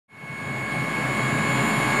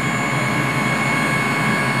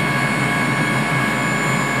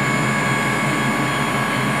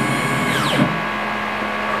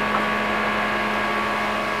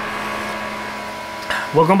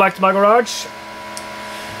Welcome back to my garage.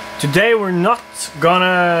 Today we're not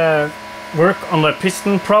gonna work on the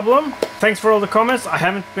piston problem. Thanks for all the comments. I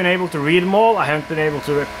haven't been able to read them all. I haven't been able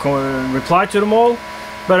to reply to them all.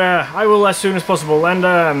 But I will as soon as possible.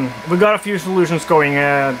 And we got a few solutions going.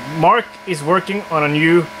 Mark is working on a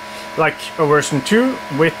new, like a version 2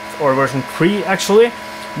 with, or version 3 actually,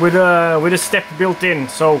 with a step built in.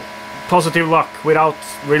 So positive luck without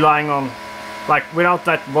relying on, like without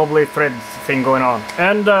that wobbly thread thing going on.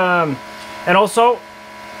 And also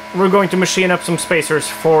we're going to machine up some spacers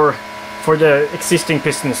for the existing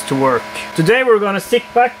pistons to work. Today we're gonna sit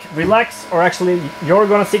back, relax, or actually you're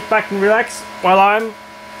gonna sit back and relax while I'm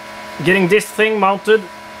getting this thing mounted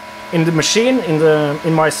in the machine,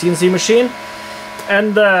 in my CNC machine,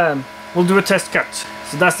 and we'll do a test cut.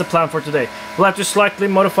 So that's the plan for today. We'll have to slightly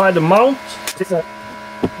modify the mount.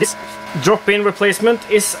 This drop-in replacement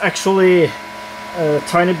is actually a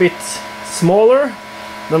tiny bit smaller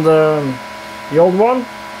than the old one.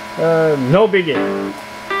 No biggie.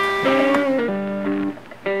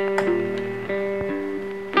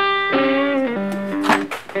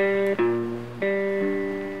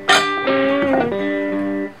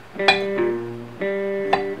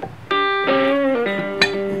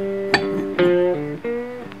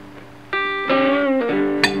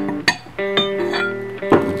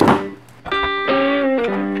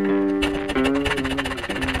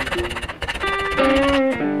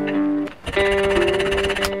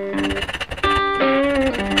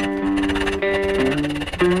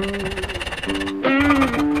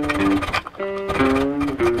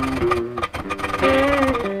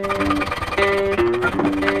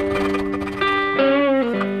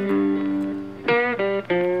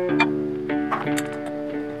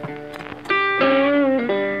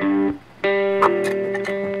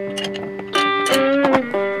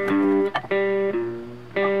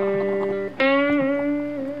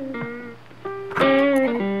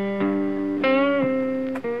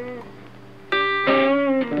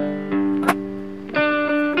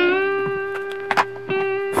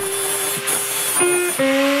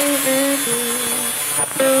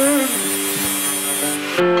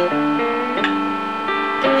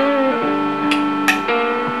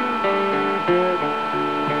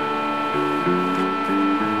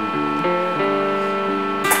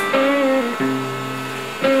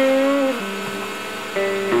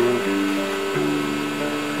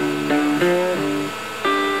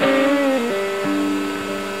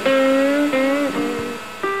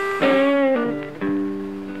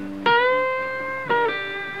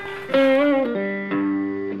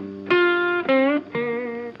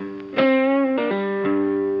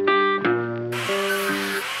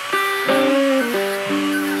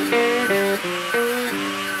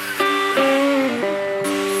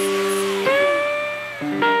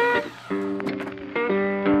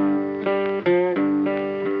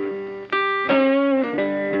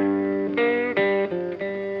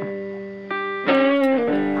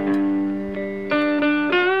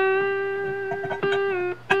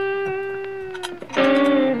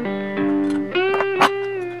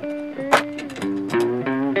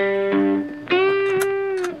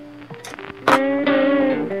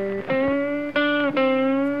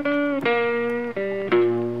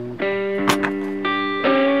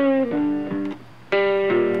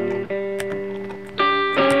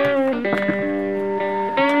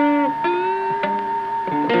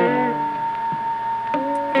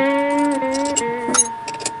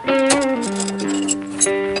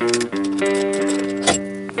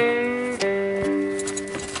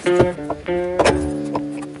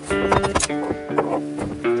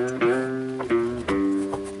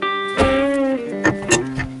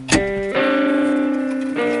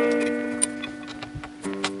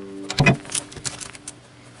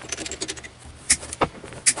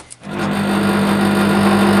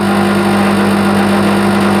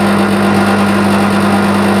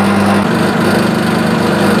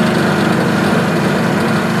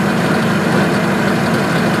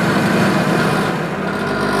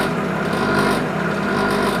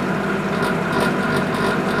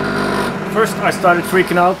 First I started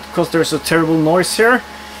freaking out because there's a terrible noise here,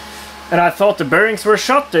 and I thought the bearings were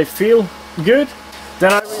shot, they feel good.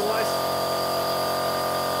 Then I realized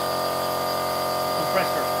the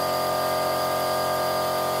compressor.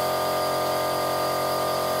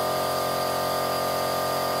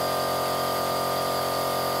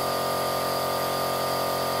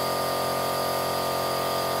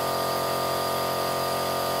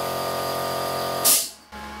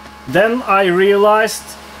 Then I realized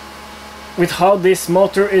with how this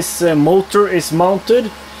motor is mounted,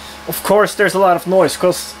 of course there's a lot of noise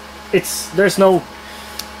because there's no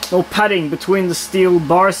no padding between the steel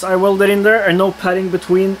bars I welded in there, and no padding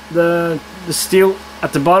between the steel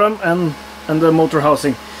at the bottom and the motor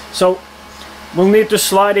housing. So we'll need to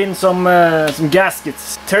slide in some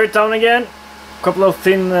gaskets. Tear it down again, a couple of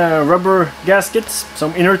thin rubber gaskets,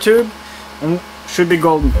 some inner tube, and should be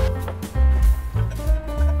golden.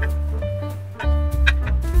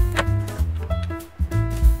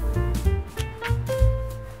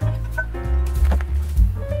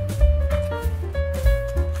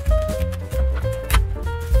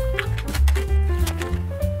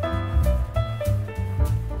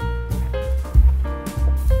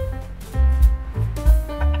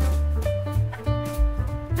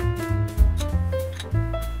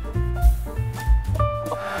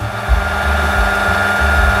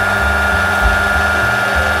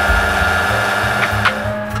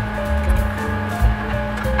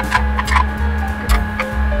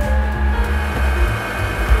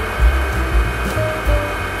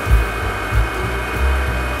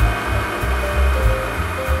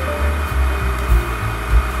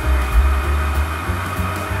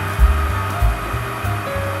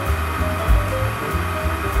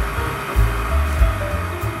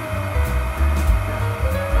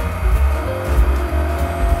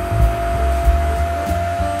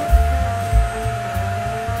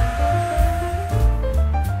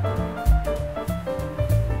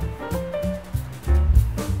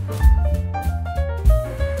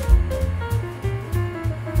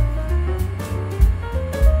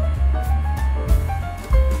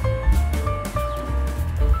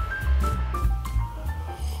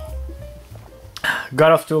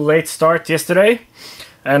 Got off to a late start yesterday,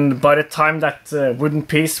 and by the time that wooden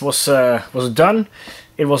piece was done,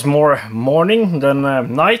 it was more morning than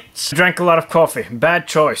night. Drank a lot of coffee. Bad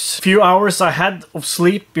choice. Few hours I had of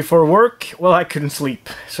sleep before work, well, I couldn't sleep.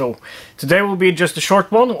 So today will be just a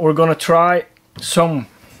short one. We're gonna try some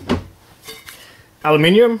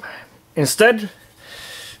aluminium instead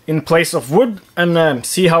in place of wood, and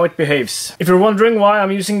see how it behaves. If you're wondering why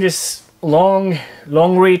I'm using this long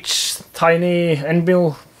reach tiny end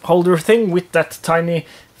mill holder thing with that tiny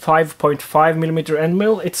 5.5mm end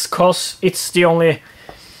mill, it's cause it's the only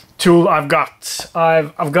tool I've got.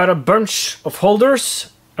 I've got a bunch of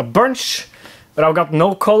holders, but I've got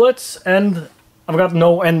no collets and I've got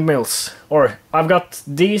no end mills, or I've got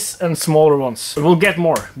these and smaller ones. We'll get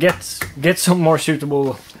more, get some more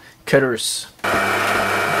suitable cutters.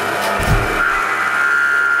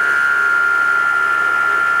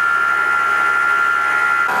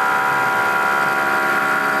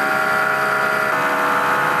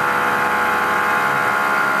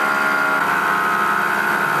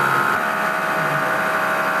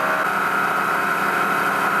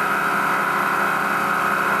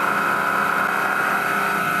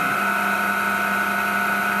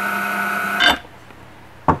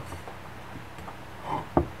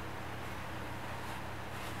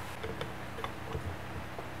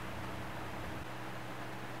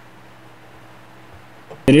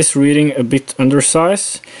 It is reading a bit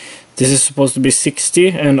undersize. This is supposed to be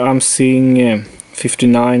 60 and I'm seeing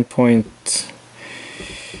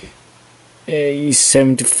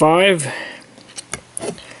 59.75,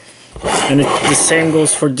 and the same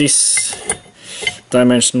goes for this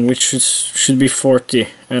dimension, which should be 40,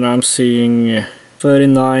 and I'm seeing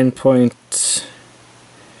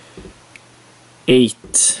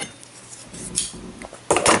 39.8.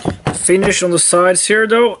 Finish on the sides here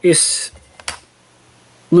though is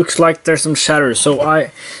looks like there's some shatter, so I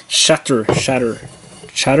chatter,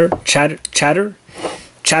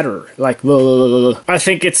 like blah, blah, blah, blah. I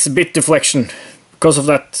think it's a bit deflection because of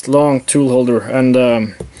that long tool holder, and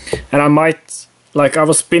I might, like, I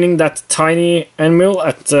was spinning that tiny end mill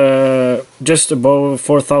at just above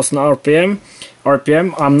 4,000 RPM.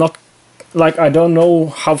 I'm not, like, I don't know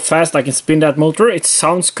how fast I can spin that motor. It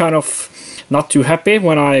sounds kind of not too happy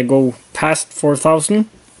when I go past 4,000.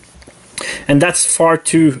 And that's far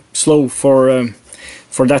too slow for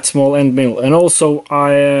that small end mill. And also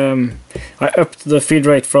I upped the feed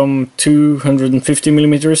rate from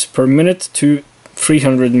 250mm per minute to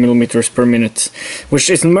 300mm per minute,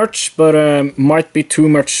 which isn't much, but might be too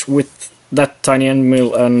much with that tiny end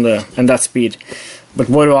mill and that speed. But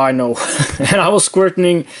what do I know? And I was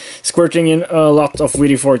squirting in a lot of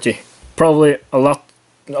WD-40, probably a lot,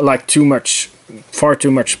 like too much, far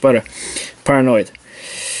too much, but paranoid.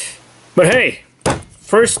 But hey,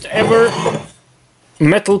 first ever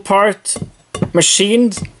metal part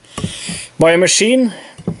machined by a machine,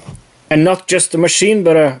 and not just a machine,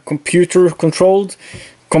 but a computer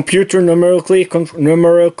numerically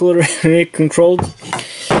controlled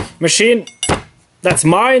machine. That's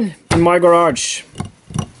mine in my garage.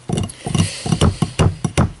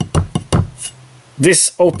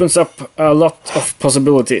 this opens up a lot of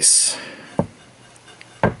possibilities.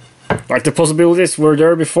 Like, the possibilities were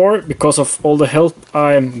there before because of all the help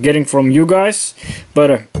I'm getting from you guys,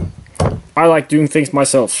 but I like doing things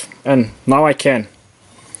myself, and now I can.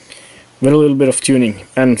 With a little bit of tuning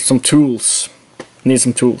and some tools. Need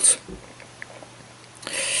some tools.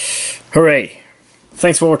 Hooray!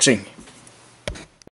 Thanks for watching.